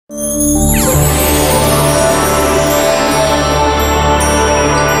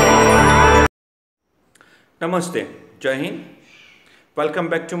Namaste, Jai Hind. Welcome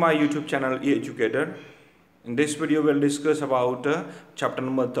back to my YouTube channel eEducator. In this video, we'll discuss about chapter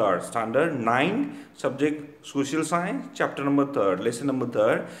number 3, standard 9, subject social science, chapter number 3, lesson number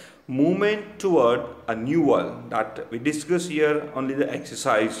 3, movement toward a new world. That we discuss here only the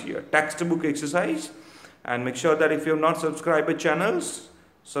exercise here, textbook exercise. And make sure that if you have not subscribed my channels,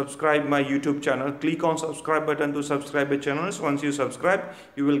 subscribe my YouTube channel. Click on subscribe button to subscribe my channels. Once you subscribe,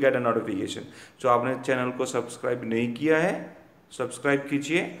 you will get a notification. जो आपने channel को subscribe नहीं किया है, subscribe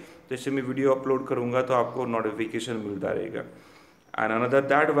कीजिए. जैसे मैं video upload करूंगा तो आपको नोटिफिकेशन मिलता रहेगा. And another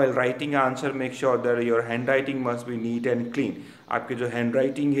that while writing answer, make sure that your handwriting must be neat and clean. आपके जो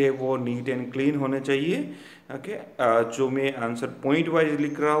handwriting है वो neat and clean होने चाहिए. ओके जो मैं आंसर पॉइंट वाइज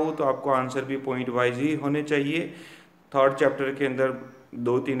लिख रहा हूँ तो आपको आंसर भी पॉइंट वाइज ही होने चाहिए. थर्ड चैप्टर के अंदर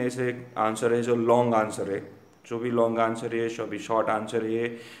 2-3 ऐसे आंसर है जो लॉन्ग आंसर है. जो भी लॉन्ग आंसर है, जो भी शॉर्ट आंसर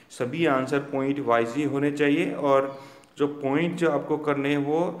है, सभी आंसर पॉइंट वाइज ही होने चाहिए. और जो पॉइंट जो आपको करने हैं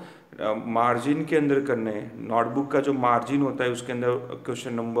वो मार्जिन के अंदर करने हैं. नोटबुक का जो मार्जिन होता है उसके अंदर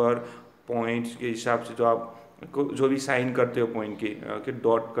क्वेश्चन नंबर पॉइंट्स के हिसाब से जो आप जो भी साइन करते हो पॉइंट के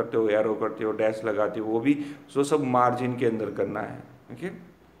डॉट करते हो, एरो करते हो, डैश लगाते हो, वो भी जो सब मार्जिन के अंदर करना है. Okay,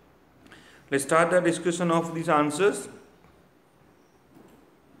 let's start the discussion of this answers.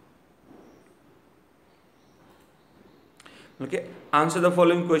 Okay, answer the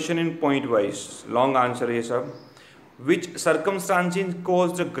following question in point wise. Long answer है सब. Which circumstances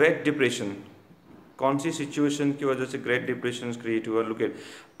caused the Great Depression? कौन सी सिचुएशन की वजह से ग्रेट डिप्रेशन क्रिएट हुआ? Look at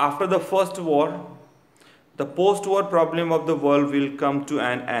after the first war, the post-war problem of the world will come to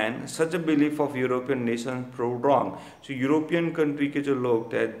an end. Such a belief of European nations proved wrong. So European country के जो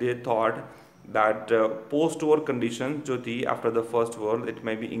लोग थे, they thought that post-war condition जो थी after the first war, it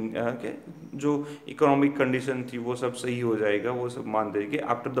may be जो economic condition थी वो सब सही हो जाएगा, वो सब मान देंगे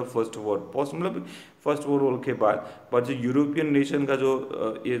after the first war. Post मतलब फर्स्ट वॉर के बाद. पर जो यूरोपियन नेशन का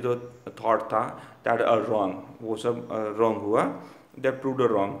जो ये जो थॉट था दैट आर रॉन्ग, वो सब रॉन्ग हुआ. That proved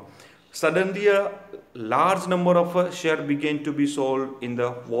wrong. Suddenly a large number of share began to be sold in the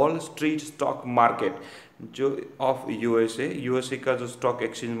Wall Street stock market जो ऑफ यूएसए का जो स्टॉक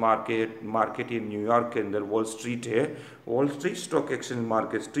एक्सचेंज मार्केट है न्यूयॉर्क के अंदर. वॉल स्ट्रीट है, wall street stock exchange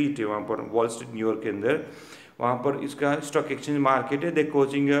market street है वहाँ पर, वॉल स्ट्रीट न्यूयॉर्क के अंदर. वहाँ पर इसका स्टॉक एक्सचेंज मार्केट है. दे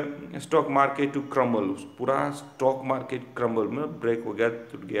coaching stock market to crumble. पूरा स्टॉक मार्केट क्रम्बल में ब्रेक हो गया,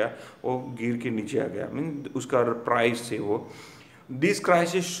 टूट गया, वो गिर के नीचे आ गया. मीन उसका प्राइस है वो. This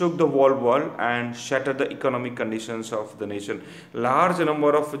crisis shook the whole world and shattered the economic conditions of the nation. Large number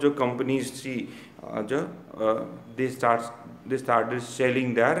of जो companies थी जो they started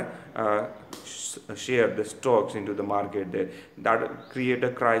selling their share, the stocks into the market there. That created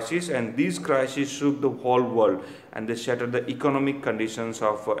a crisis, and this crisis shook the whole world and they shattered the economic conditions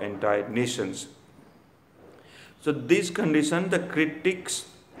of entire nations. So this condition, the critics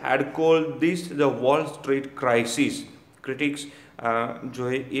had called this the Wall Street crisis. Critics जो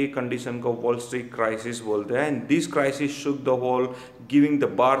है ये condition को wall street crisis बोलते हैं. And this crisis shook the whole giving the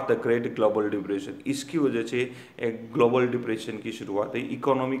birth the great global depression. इसकी वजह से एक ग्लोबल डिप्रेशन की शुरुआत है.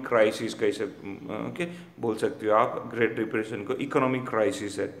 इकोनॉमिक क्राइसिस कैसे बोल सकते हो आप ग्रेट डिप्रेशन को? इकोनॉमिक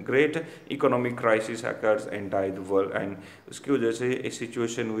क्राइसिस है. Great economic crisis occurs entire the world and उसकी वजह से एक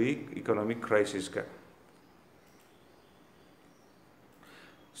सिचुएशन हुई इकोनॉमिक क्राइसिस का.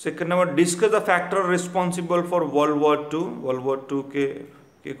 Second number, discuss the factor responsible for world war 2. World war 2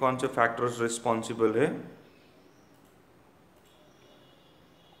 के कौन से फैक्टर्स रिस्पॉन्सिबल है?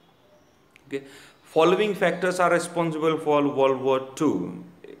 Following factors are responsible for world war 2.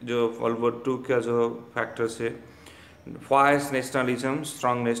 जो वर्ल्ड वॉर 2 का जो फैक्टर्स है, Fyers nationalism,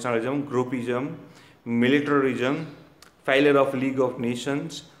 strong nationalism, groupism, militarism, failure of league of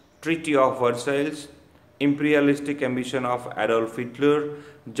Nations, treaty of Versailles, imperialistic ambition of Adolf Hitler,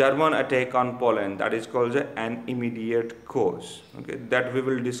 German attack on Poland, that is called an immediate cause. Okay, that we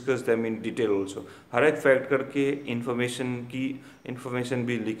will discuss them in detail also. हर एक factor के information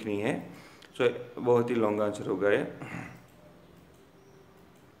भी लिखनी है. So बहुत ही long answer हो गया.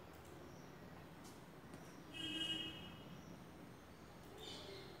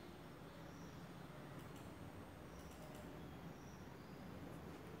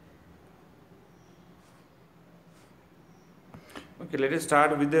 Okay, let us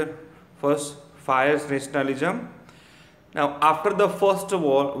start with the first, fires nationalism. Now, after the first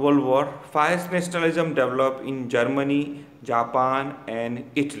world war, fires nationalism developed in Germany, Japan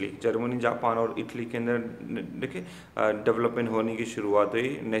and Italy. Germany, Japan और Italy के अंदर देखिए डेवलपमेंट होने की शुरुआत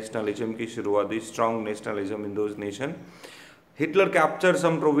हुई, नेशनलिज्म की शुरुआत हुई, strong nationalism in those nation. Hitler capture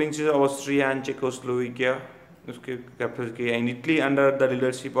some provinces of Austria and Czechoslovakia. उसके कैप्चर किया. In Italy, under the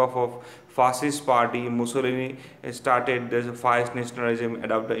leadership of fascist party, Mussolini started there's a fascist nationalism,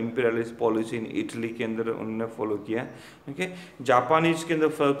 adopt the imperialist policy in Italy के अंदर उन्होंने follow किया. Okay, Japanese के अंदर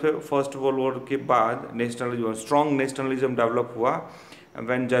first world war के बाद नेशनलिज्म, स्ट्रॉन्ग नेशनलिज्म डेवलप हुआ.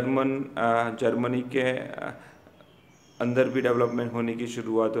 व्हेन जर्मनी के अंदर भी डेवलपमेंट होने की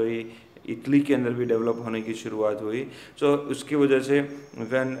शुरुआत हुई, इटली के अंदर भी डेवलप होने की शुरुआत हुई. सो उसकी वजह से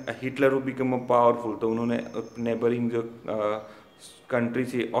व्हेन हिटलर बिकम पावरफुल, तो उन्होंने नेबरिंग जो कंट्री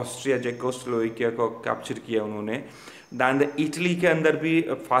थी ऑस्ट्रिया चेकोस्लोवाकिया को कैप्चर किया उन्होंने. दैन इटली के अंदर भी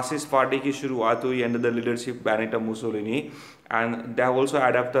फासिस्ट पार्टी की शुरुआत हुई under the leadership Benito Mussolini, and they also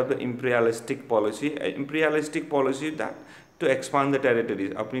adopted the imperialistic policy that to expand the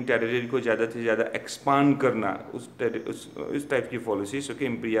territories, अपनी टेरिटरी को ज़्यादा से ज़्यादा एक्सपांड करना, उस टाइप की पॉलिसी. सो कि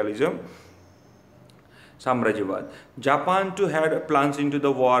इम्पीरियलिज्म, साम्राज्यवाद. Japan to had plans into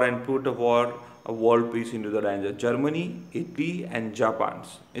the war and put world peace into the danger. Germany, Italy and Japan,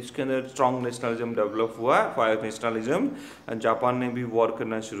 इसके अंदर स्ट्रॉन्ग नेशनलिज्म डेवलप हुआ, फायर नेशनलिज्म. जापान ने भी वॉर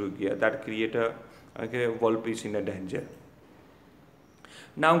करना शुरू किया, that create a world peace in the danger.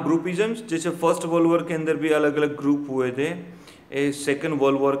 Now ग्रुपिज्म्स, जैसे first world war के अंदर भी अलग अलग ग्रुप हुए थे, सेकेंड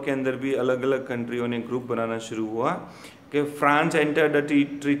वर्ल्ड वॉर के अंदर भी अलग अलग कंट्रियों ने ग्रुप बनाना शुरू हुआ. कि France enter the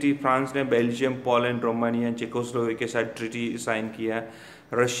treaty, France ने बेल्जियम, पोलैंड, रोमानिया, चेकोस्लोवाकिया के साथ ट्रीटी साइन किया.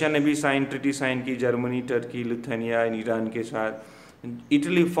 रशिया ने भी ट्रीटी साइन की, जर्मनी, टर्की, लिथुआनिया, ईरान के साथ.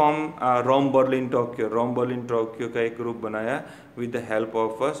 Italy form ROM Berlin Tokyo का एक ग्रुप बनाया with the help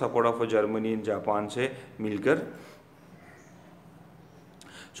of support of Germany and Japan से मिलकर.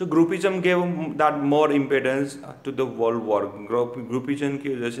 So groupism gave that more impedance to the world war. Groupism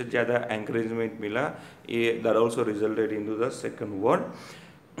की वजह से ज़्यादा encouragement मिला, ये that also resulted into the second war.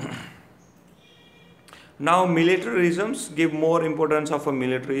 Now militarisms give more importance of a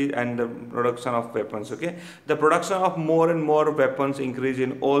military and the production of weapons. Okay, the production of more and more weapons increase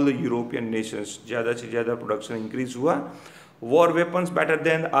in all the European nations. ज़्यादा से ज़्यादा production increase हुआ. War weapons better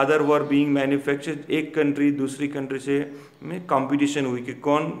than other were being manufactured. एक country दूसरी country से में competition हुई कि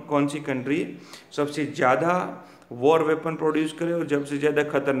कौन सी कंट्री सबसे ज़्यादा वॉर वेपन प्रोड्यूस करे और सबसे ज़्यादा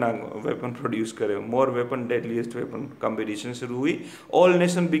खतरनाक वेपन प्रोड्यूस करे. मोर वेपन, डेडलीस्ट वेपन कंपटीशन शुरू हुई. All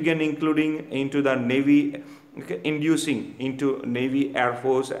nation begin including into the navy, inducing into navy,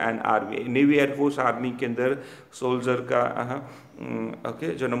 air force and army. Navy, air force, army के अंदर सोल्जर का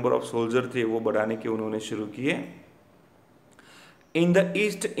जो नंबर ऑफ सोल्जर थे वो बढ़ाने के उन्होंने शुरू किए. In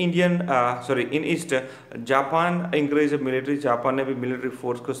East, Japan increased military. Japan ने भी मिलिट्री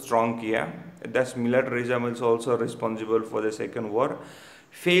फोर्स को स्ट्रॉन्ग किया. Thus militarism is also responsible for the second war.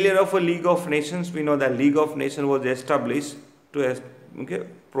 Failure of a League of Nations. We know that League of Nations was established to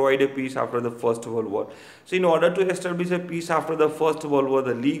provide a peace after the First World War. So in order to establish a peace after the First World War,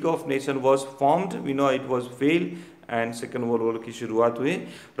 the League of Nations was formed. We know it was failed. And second world war की शुरुआत हुई.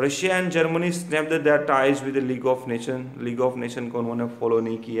 Russia and Germany snapped there ties with the league of nation को उन्होंने follow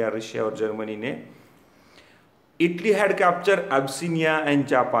नहीं किया, Russia और Germany ने. Italy had capture अब्सिनिया and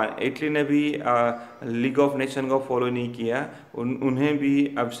Japan. Italy ने भी लीग ऑफ नेशन को फॉलो नहीं किया, उन्हें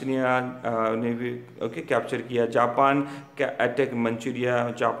भी अब्सिनिया ने भी कैप्चर किया. जापान का अटैक मंचूरिया,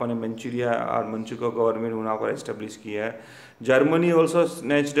 जापान ने मंचूरिया और मंचू का गवर्नमेंट वहाँ पर एस्टेब्लिश किया. Germany also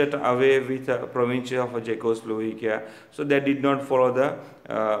snatched it away with the province of Czechoslovakia. So they did not follow the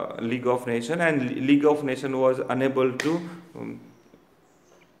League of Nations, and League of Nations was unable to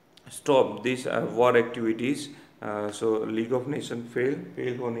stop these war activities. So League of Nations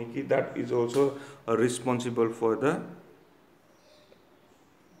fail होने की, that is also responsible for the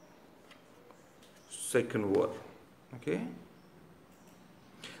second war. Okay.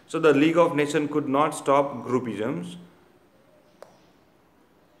 So the League of Nations could not stop groupisms.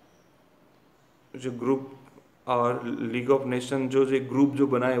 जो group और league of nation जो group जो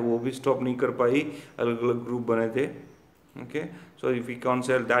बनाए वो भी stop नहीं कर पाई, अलग अलग ग्रुप बने थे. Okay, so if we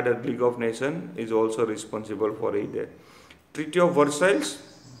consider that league of nation is also responsible for it. Treaty of Versailles.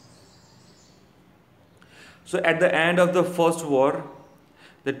 So at the end of the first war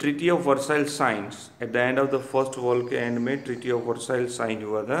the treaty of Versailles science. At the end of the first war के and में treaty of Versailles sign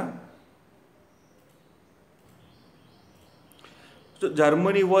हुआ था. तो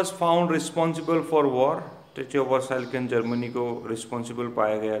Germany was found responsible for war. Treaty of Versailles के Germany को responsible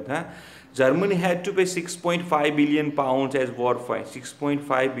पाया गया था. जर्मनी हैड टू पे 6.5 billion pound as war fine.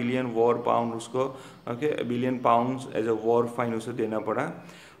 6.5 billion war pound उसको billion pound as a war fine उसे देना पड़ा.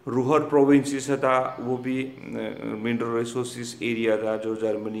 रूहर प्रोविंसेस था, वो भी मिनरल रिसोर्सेज एरिया था जो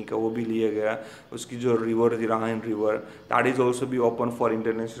जर्मनी का, वो भी लिया गया. उसकी जो रिवर थी राइन रिवर, दैट इज ऑल्सो भी open for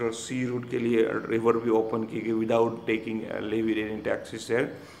international C root के लिए रिवर भी ओपन की गई without taking levied in taxes.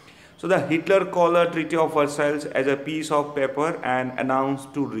 So the Hitler called the Treaty of Versailles as a piece of paper and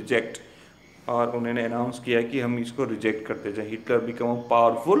announced to reject. और उन्होंने announce किया कि हम इसको रिजेक्ट करते जाए. Hitler become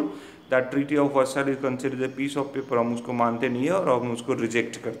powerful, that treaty of Versailles is considered a piece of paper, हम उसको मानते नहीं है और हम उसको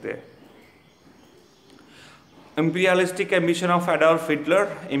रिजेक्ट करते हैं. Imperialistic ambition of Adolf Hitler.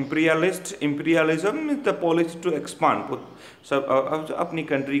 Imperialism is the policy to expand. सब अपनी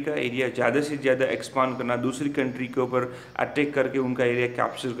कंट्री का एरिया ज़्यादा से ज़्यादा एक्सपांड करना, दूसरी कंट्री के ऊपर अटैक करके उनका एरिया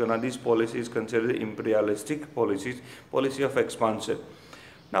कैप्चर करना. This policy is considered imperialistic policy of expansion.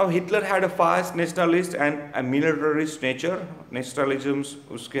 Now Hitler had a fast nationalist and a militarist nature. Nationalism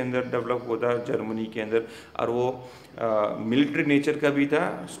उसके अंदर डेवलप होता जर्मनी के अंदर, और वो मिलिट्री नेचर का भी था.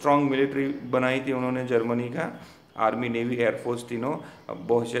 स्ट्रॉन्ग मिलिट्री बनाई थी उन्होंने जर्मनी का, आर्मी नेवी एयरफोर्स तीनों.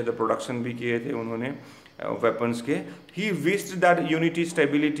 बहुत ज़्यादा प्रोडक्शन भी किए थे उन्होंने वेपन्स के. He wished that unity,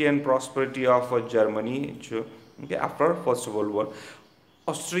 stability and prosperity of Germany after first world war.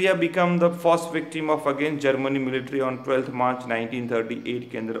 Austria become the first victim of against Germany military on 12 मार्च 1938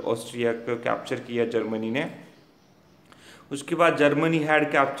 के अंदर ऑस्ट्रिया को कैप्चर किया जर्मनी ने. उसके बाद जर्मनी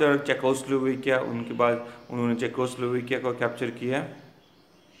हैड कैप्चर चेकोस्लोवेकिया, उनके बाद उन्होंने चेकोस्लोवेकिया को कैप्चर किया.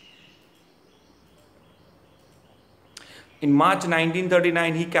 In March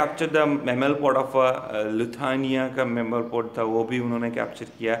 1939 he captured the mammal port of Lithuania का mammal port था, वो भी उन्होंने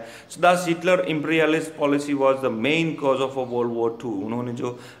कैप्चर किया. So thus Hitler imperialist policy was the main cause of World War II. उन्होंने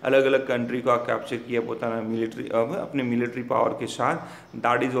जो अलग अलग कंट्री को कैप्चर किया पोताना मिलिट्री अपने मिलिट्री पावर के साथ,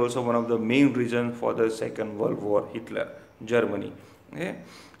 that is also one of the main reasons for the Second World War. Hitler, Germany. Okay?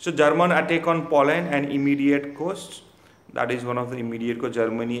 So German attack on Poland and immediate costs. That is one of the immediate को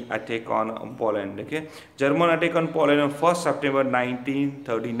Germany attack on Poland. Okay, German attack on Poland on 1st September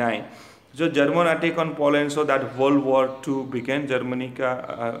 1939. So German attack on Poland, so that World War II began. Germany का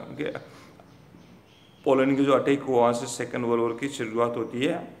Poland की जो attack हुआ वहाँ से second world war की शुरुआत होती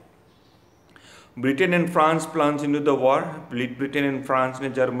है. Britain and France plans into the war. Britain and France ने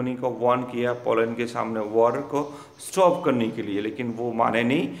जर्मनी को वार्न किया पोलैंड के सामने वॉर को स्टॉप करने के लिए, लेकिन वो माने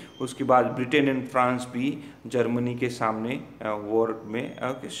नहीं. उसके बाद ब्रिटेन एंड फ्रांस भी जर्मनी के सामने वॉर में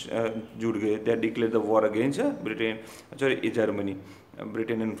जुड़ गए. They declare the war against Britain, sorry Germany,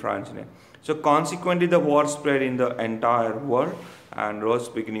 Britain and France ने. सो consequently the war spread in the entire world and was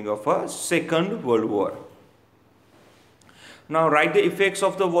beginning of a second world war. Now write the effects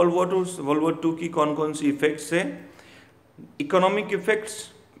of the World War II. World War II की कौन सी effects है? Economic effects.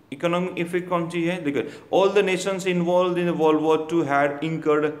 Economic effect कौन सी है? देखो, all the Nations involve in world war II had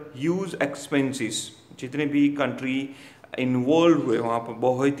incurred huge expenses. जितने भी country involve हुए वहाँ पर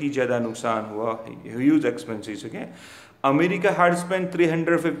बहुत ही ज़्यादा नुकसान हुआ, huge expenses. Okay, America had spend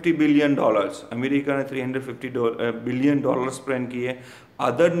 $350 billion. America ने $350 बिलियन स्पेंड किए.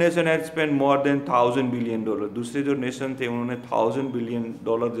 Other nation had spend more than $1,000 billion. दूसरे जो नेशन थे उन्होंने $1,000 बिलियन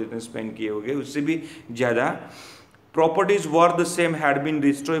जितने स्पेंड किए हो गए, उससे भी ज़्यादा. Properties were the same had been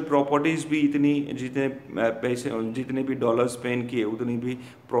destroy. Properties भी इतनी, जितने पैसे जितने भी डॉलर स्पेंड किए उतनी भी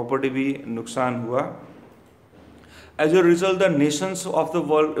प्रॉपर्टी भी नुकसान हुआ. As a result, the nations of the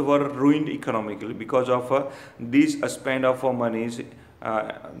world were ruined economically because of these spend of monies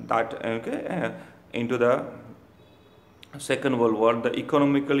into the Second World War. The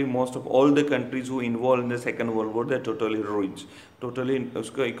economically most of all the countries who involved in the Second World War, they totally ruined. Totally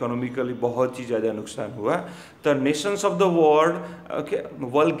उसको economically बहुत ही ज़्यादा नुकसान हुआ. The nations of the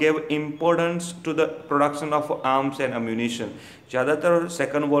world gave importance to the production of arms and ammunition. ज़्यादातर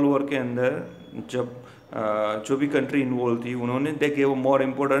Second World War के अंदर जब जो भी कंट्री इन्वॉल्व थी उन्होंने they gave more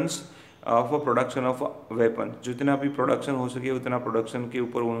importance of production of weapon. जितना भी प्रोडक्शन हो सके उतना प्रोडक्शन के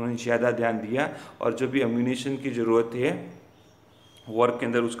ऊपर उन्होंने ज़्यादा ध्यान दिया, और जो भी अम्यूनिशन की ज़रूरत है वर्क के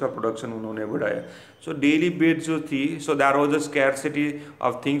अंदर उसका प्रोडक्शन उन्होंने बढ़ाया. सो डेली बेट जो थी, so that was the scarcity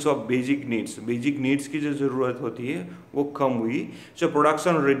of things of basic needs. Basic needs की जो ज़रूरत होती है वो कम हुई. सो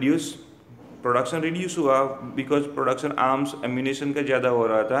प्रोडक्शन रिड्यूस हुआ बिकॉज प्रोडक्शन आर्म्स एम्यूनिशन का ज़्यादा हो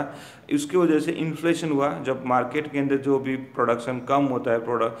रहा था. इसकी वजह से इन्फ्लेशन हुआ. जब मार्केट के अंदर जो भी प्रोडक्शन कम होता है,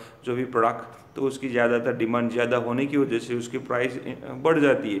 जो भी प्रोडक्ट, तो उसकी ज़्यादातर डिमांड ज़्यादा होने की वजह से उसकी प्राइस बढ़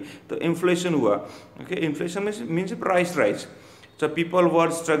जाती है, तो इन्फ्लेशन हुआ. Okay, inflation means price rise. So people were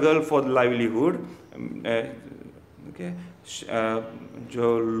struggle for livelihood. Okay,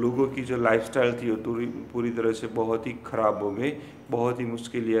 जो लोगों की जो लाइफस्टाइल थी वो पूरी तरह से बहुत ही ख़राब हो गई. बहुत ही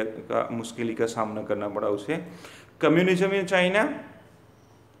मुश्किल का सामना करना पड़ा उसे. Communism in China.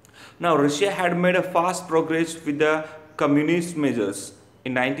 Now Russia had made a fast progress with the communist measures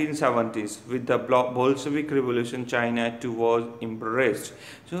in 1970s. With the Bolshevik revolution, China too was impressed.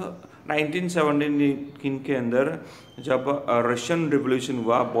 So 1917 के अंदर जब रशियन रिवोल्यूशन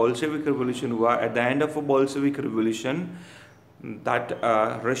हुआ, बोल्शेविक रिवोल्यूशन हुआ, at the end of Bolshevik revolution that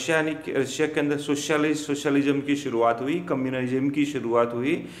Russia के अंदर socialism की शुरुआत हुई, कम्युनिज्म की शुरुआत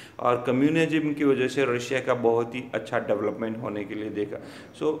हुई, और कम्युनिज्म की वजह से रशिया का बहुत ही अच्छा डेवलपमेंट होने के लिए देखा।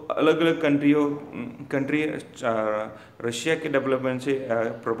 सो अलग अलग कंट्री रशिया के डेवलपमेंट से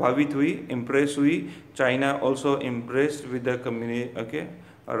प्रभावित हुई, इम्प्रेस हुई। China also impressed with the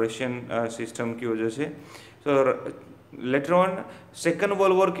Russian system की वजह से। सो later on second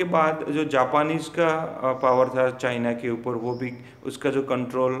world war के बाद जो जापानीज का पावर था चाइना के ऊपर, वो भी उसका जो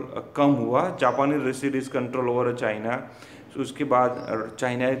कंट्रोल कम हुआ। जापानी रेसिड कंट्रोल ओवर चाइना। तो उसके बाद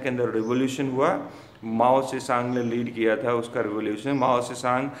चाइना के अंदर रिवोल्यूशन हुआ। माओ से सांग ने लीड किया था उसका रिवोल्यूशन। माओ से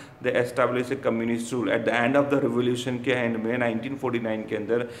सांग दे establish A communist rule. At the end of the revolution के एंड में 1949 के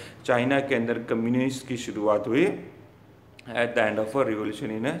अंदर चाइना के अंदर कम्युनिस्ट की शुरुआत हुई, at the end of a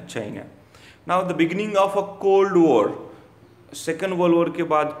revolution in China. Now the beginning of a cold war, second world war के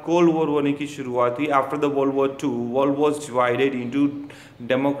बाद कोल्ड वॉर होने की शुरुआत हुई। After the world war to, world was divided into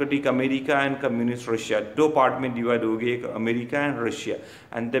democratic America and communist Russia. दो part में divide हो गई, एक America and Russia,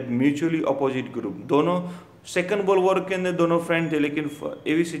 and the mutually opposite group. दोनों सेकेंड वर्ल्ड वॉर के अंदर दोनों फ्रेंड थे, लेकिन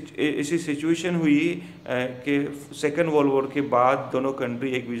ऐसी सिचुएशन हुई कि सेकेंड वर्ल्ड वॉर के बाद दोनों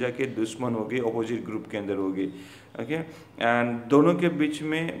कंट्री एक दूसरे के दुश्मन हो गए, अपोजिट ग्रुप के अंदर हो गए। ओके, एंड दोनों के बीच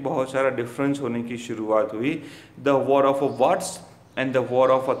में बहुत सारा डिफरेंस होने की शुरुआत हुई। The war of words and the war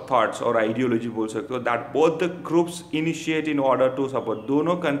of thoughts और आइडियोलॉजी बोल सकते हो, that both the groups initiate in order to support.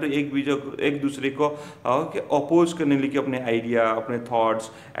 दोनों कंट्री एक दूसरे को अपोज करने लगी अपने आइडिया, अपने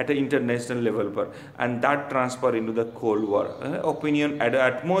थॉट्स एट ए इंटरनेशनल लेवल पर, and that transfer in to the cold war. Opinion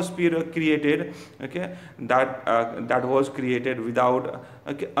atmosphere created, okay, that was created without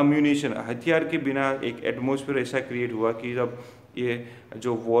ammunition. हथियार के बिना एक एटमोसफियर ऐसा क्रिएट हुआ कि जब ये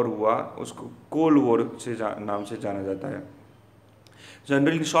जो वॉर हुआ उसको कोल्ड वॉर से नाम से जाना जाता है।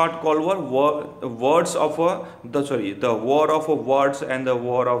 Generally, in short, Cold War, the war of words and the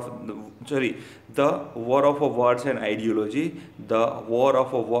war of words and ideology, the war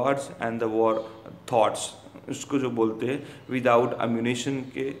of words and the war thoughts, उसको जो बोलते हैं विदाउट अम्यूनिशन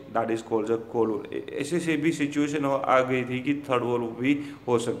के, that is called the cold war. ऐसे से भी situation आ गई थी कि थर्ड वॉर भी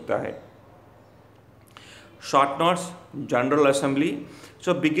हो सकता है। Short notes, General Assembly.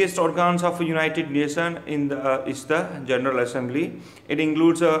 So biggest organs of United Nation is the General Assembly. It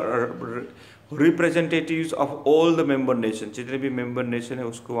includes representatives of all the member nations. जितने भी member nation है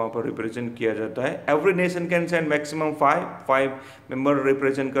उसको वहाँ पर represent किया जाता है। Every nation can send maximum five member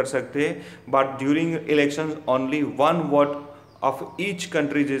represent कर सकते हैं, but during elections only one vote of each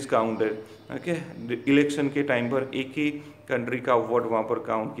country is counted. Okay, election के टाइम पर एक ही कंट्री का वोट वहाँ पर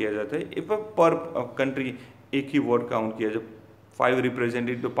काउंट किया जाता है। पर कंट्री एक ही वोट काउंट किया जाए। 5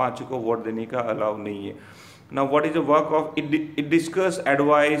 रिप्रेजेंटेटिव, तो 5 को वोट देने का अलाउ नहीं है। Now, what is the work of it? It discuss,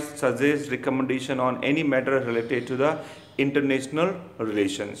 advise, suggest, recommendation on any matter related to the international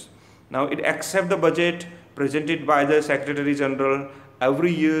relations. Now, it accept the budget presented by the Secretary General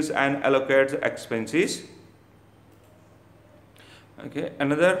every year and allocates expenses. Okay,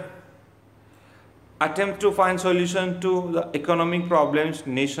 another attempt to find solution to the economic problems,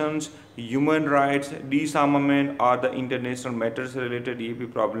 nations, human rights, disarmament और the international matters related, ये भी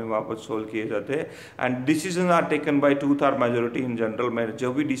problem वापस solve किए जाते हैं। And decision are taken by 2/3 majority in general में।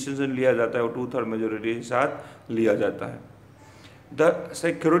 जो भी डिसीजन लिया जाता है वो 2/3 मेजोरिटी के साथ लिया जाता है। The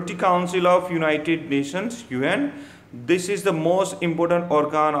security council of United Nations, UN, this is the most important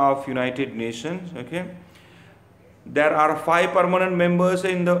organ of United Nations. Okay, there are 5 permanent members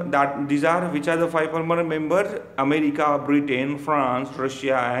in which are the 5 permanent members? America, Britain, France,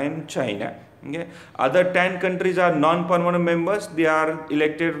 Russia and China. Okay, other 10 countries are non-permanent members. They are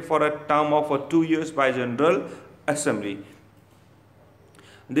elected for a term of 2 years by General Assembly.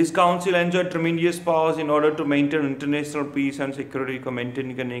 This council enjoy tremendous powers in order to maintain international peace and security को maintain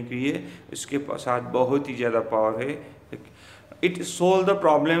करने के लिए इसके साथ बहुत ही ज़्यादा power है। It solve the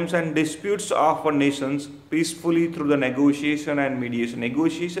problems and disputes of our nations peacefully through the negotiation and mediation.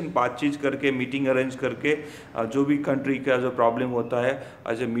 Negotiation, बातचीत करके, मीटिंग अरेंज करके जो भी कंट्री का जो प्रॉब्लम होता है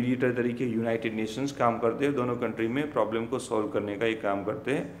एज ए मीडिएटर तरीके यूनाइटेड नेशंस काम करते हैं। दोनों कंट्री में प्रॉब्लम को सॉल्व करने का ये काम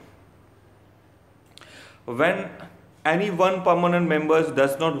करते हैं। When any one permanent member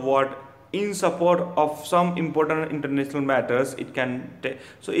does not vote in support of some important international matters, it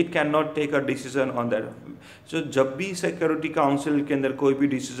cannot take a decision on that. So जब भी सिक्योरिटी काउंसिल के अंदर कोई भी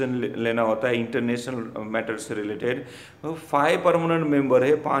डिसीजन लेना होता है इंटरनेशनल मैटर से रिलेटेड, 5 परमानेंट मेंबर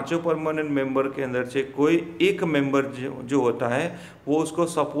है। 5 परमानेंट मेंबर के अंदर से कोई एक मेंबर जो होता है वो उसको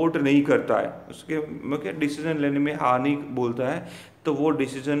सपोर्ट नहीं करता है, उसके डिसीजन लेने में हाँ नहीं बोलता है, तो वो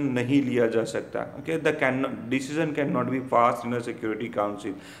डिसीजन नहीं लिया जा सकता। Okay, the decision can not be pass in a security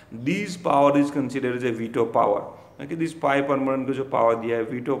council. This power is considered as a veto power. Okay this 5 permanent को जो पावर दिया है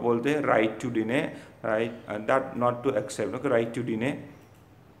वीटो बोलते हैं right to डिने, right that not to accept, okay right to डिने.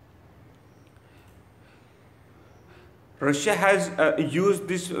 Russia has use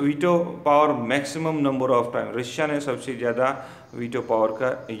this veto power maximum number of time. Russia ने सबसे ज़्यादा veto power का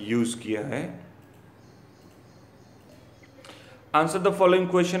यूज किया है. Answer the following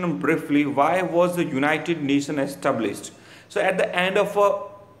question briefly. Why was the United Nations established? So at the end of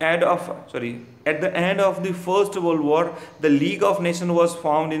the First World War, the League of Nations was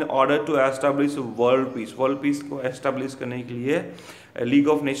formed in order to establish world peace. World peace को establish करने के लिए League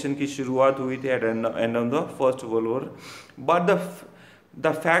of Nations की शुरुआत हुई थी at the end of the First World War. But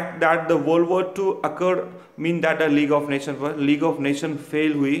the fact that the World War II occurred mean that the League of Nations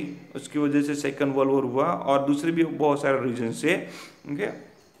fail हुई, उसकी वजह से Second World War हुआ और दूसरे भी बहुत सारे रीजन से. Okay.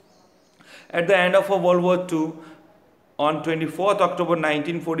 At the end of World War II, on 24th October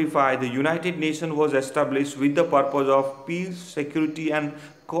 1945, the United Nations was established with the purpose of peace, security and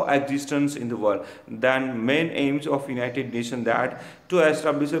coexistence in the world. Then main aims of United Nations that to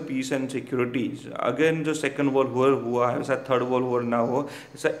establish a peace and security. Again जो Second World War हुआ है ऐसा Third World War ना हो,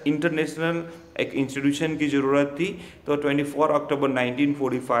 ऐसा international एक institution की ज़रूरत थी. तो 24 October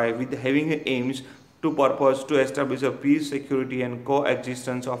 1945 with having aims to purpose to establish a peace, security and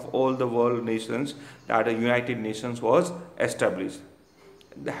coexistence of all the world nations, that the United Nations was established.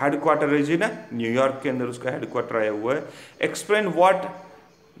 The headquarter is in New York के अंदर उसका headquarter आया हुआ है. Explain what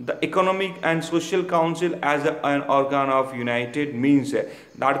the Economic and Social Council as an organ of United means.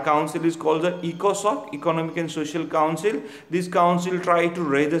 That council is called the ECOSOC, Economic and Social Council. This council try to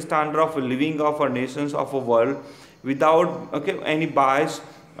raise the standard of living of our nations of a world without any bias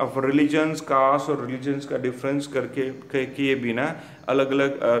of religions, caste और religions का difference करके किए बिना अलग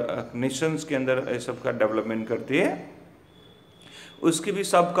अलग nations के अंदर सब का development करती है. उसकी भी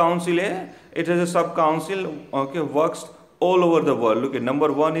सब council है. It is a sub council, works all over the world. Look at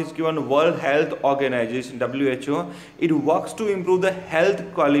number 1 is given World Health Organization, WHO. It works to improve the health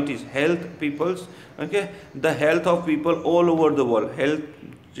qualities, the health of people all over the world. Health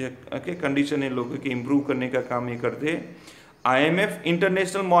condition इन लोगों की improve करने का काम ये करते हैं. IMF,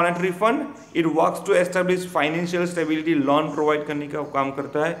 International Monetary Fund, it works to establish financial stability, loan provide करने का काम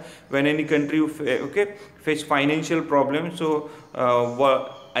करता है. When any country face financial problems, so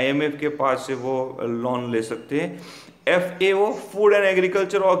IMF के पास से वो loan ले सकते हैं. FAO, Food and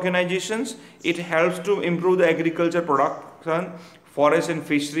Agriculture Organizations, it helps to improve the agriculture production, forest and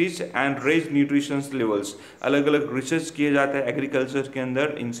fisheries and raise nutrition levels. अलग अलग रिसर्च किए जाते हैं एग्रीकल्चर के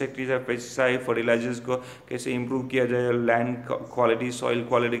अंदर, इंसेक्टिसाइड, पेस्टिसाइड, फर्टिलाइजर्स को कैसे इंप्रूव किया जाए, लैंड क्वालिटी, सॉइल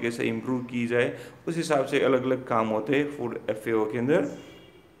क्वालिटी कैसे इंप्रूव की जाए, उस हिसाब से अलग अलग काम होते हैं फूड FAO के अंदर.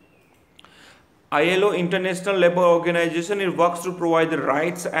 ILO, International Labour Organization, it works to provide the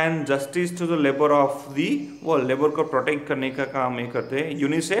rights and justice to the labor of the world. Labour को प्रोटेक्ट करने का काम ये करते हैं.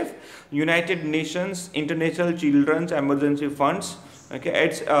 UNICEF, United Nations International Children's Emergency Funds,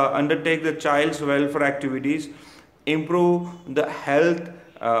 it's undertake the child's welfare activities, improve the health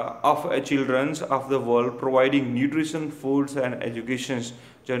of children of the world, providing nutrition, foods and education.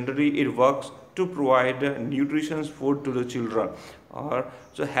 Generally, it works to provide nutritious food to the children. और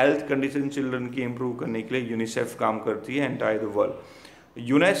जो health condition children की improve करने के लिए UNICEF काम करती है entire the world.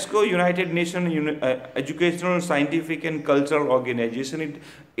 UNESCO, United nation educational, scientific and cultural organisation,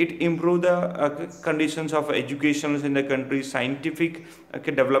 it improve the conditions of education in the country. Scientific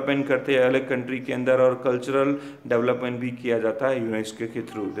के डेवलपमेंट करते हैं अलग कंट्री के अंदर और कल्चरल डेवलपमेंट भी किया जाता है यूनेस्को के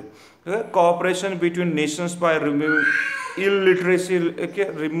through. Cooperation between Nations by removing illiteracy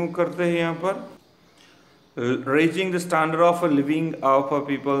remove करते हैं यहाँ पर. Raising the standard of living of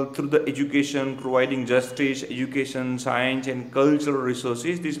people through the education, providing justice, education, science and cultural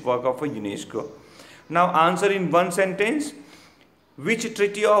resources, this work of UNESCO. Now answer in one sentence. Which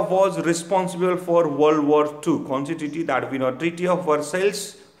treaty was responsible for World War II? कौन सी treaty? That we know. Treaty of Versailles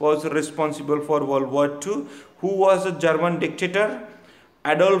was responsible for World War II. Who was a German dictator?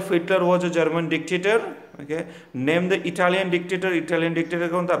 Adolf Hitler was a German dictator. Name the Italian dictator. Italian dictator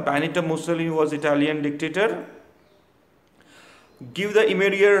कौन था? Benito Mussolini was Italian dictator. Give the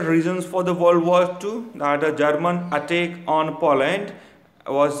immediate reasons for the World War II. That a German attack on Poland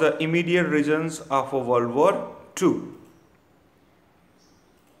was the immediate reasons of World War II.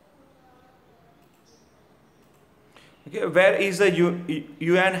 Where is the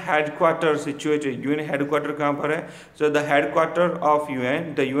UN headquarters situated? UN headquarter कहाँ पर है? So the headquarter of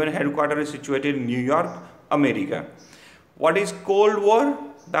UN, the UN headquarter is situated in New York, America. What is Cold War?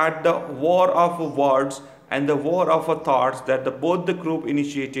 That the war of words and the war of thoughts that both the group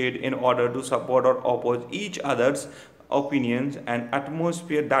initiated in order to support or oppose each other's opinions, and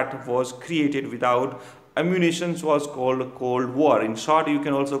atmosphere that was created without ammunition was called Cold War. In short, you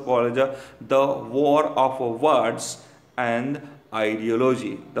can also call it the war of words and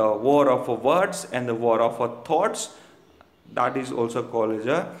ideology. The war of words and the war of thoughts, that is also called as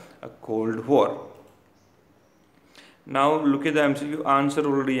a Cold War. Now look at the MCQ answer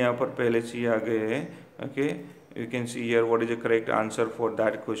already यहाँ पर पहले से ही आ गए हैं. Okay, you can see here what is the correct answer for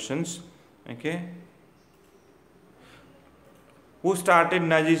that questions. Okay, who started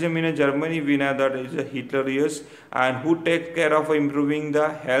Nazism in Germany? We know that is Hitler, yes. And who takes care of improving the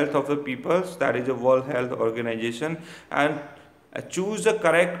health of the peoples? That is the World Health Organization. And choose the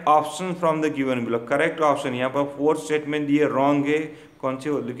correct option from the given below. Correct option यहाँ पर fourth statement दिए wrong है. कौन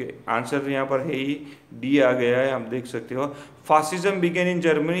से देखिए answer यहाँ पर है ही डी आ गया है, आप देख सकते हो. Fascism began in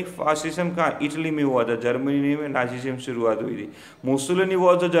Germany. Fascism कहाँ? इटली में हुआ था, जर्मनी में नाजिज्म शुरुआत हुई थी. Mussolini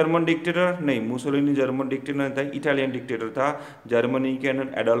was the German dictator? नहीं, मुसोलिनी जर्मन डिक्टेटर नहीं था, इटालियन डिक्टेटर था. जर्मनी के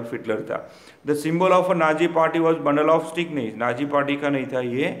अंदर एडोल्फ हिटलर था. The symbol of a Nazi party was bundle of stick? नहीं, नाजी पार्टी का नहीं था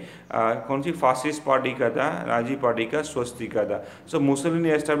ये. कौन सी? फासिस्ट पार्टी का था. नाजी पार्टी का स्वस्तिका था. सो Mussolini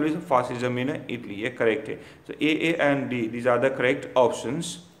establish fascism in Italy, ये करेक्ट है. सो A and D, these are the correct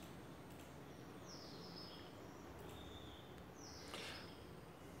options.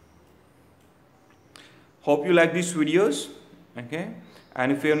 Hope you like these videos. Okay,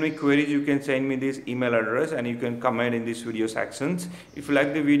 and if you have any queries, you can send me this email address and you can comment in this video sections. If you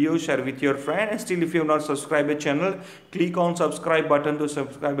like the video, share with your friend. And still, if you have not subscribed the channel, click on subscribe button to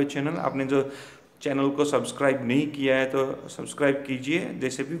subscribe the channel. आपने जो channel को subscribe नहीं किया है तो subscribe कीजिए.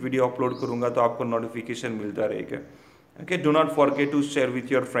 जैसे भी वीडियो अपलोड करूँगा तो आपको नोटिफिकेशन मिलता रहेगा. Okay, do not forget to share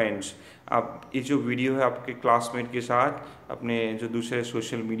with your friends. आप ये जो वीडियो है आपके क्लासमेट के साथ, अपने जो दूसरे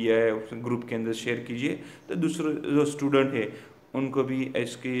सोशल मीडिया है उस ग्रुप के अंदर शेयर कीजिए, तो दूसरे जो स्टूडेंट है उनको भी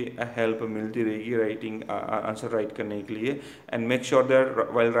इसकी हेल्प मिलती रहेगी राइटिंग आंसर राइट करने के लिए. And make sure that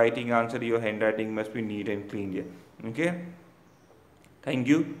while writing answer your hand writing must be neat and clean. Okay, thank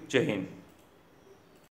you. जय हिंद.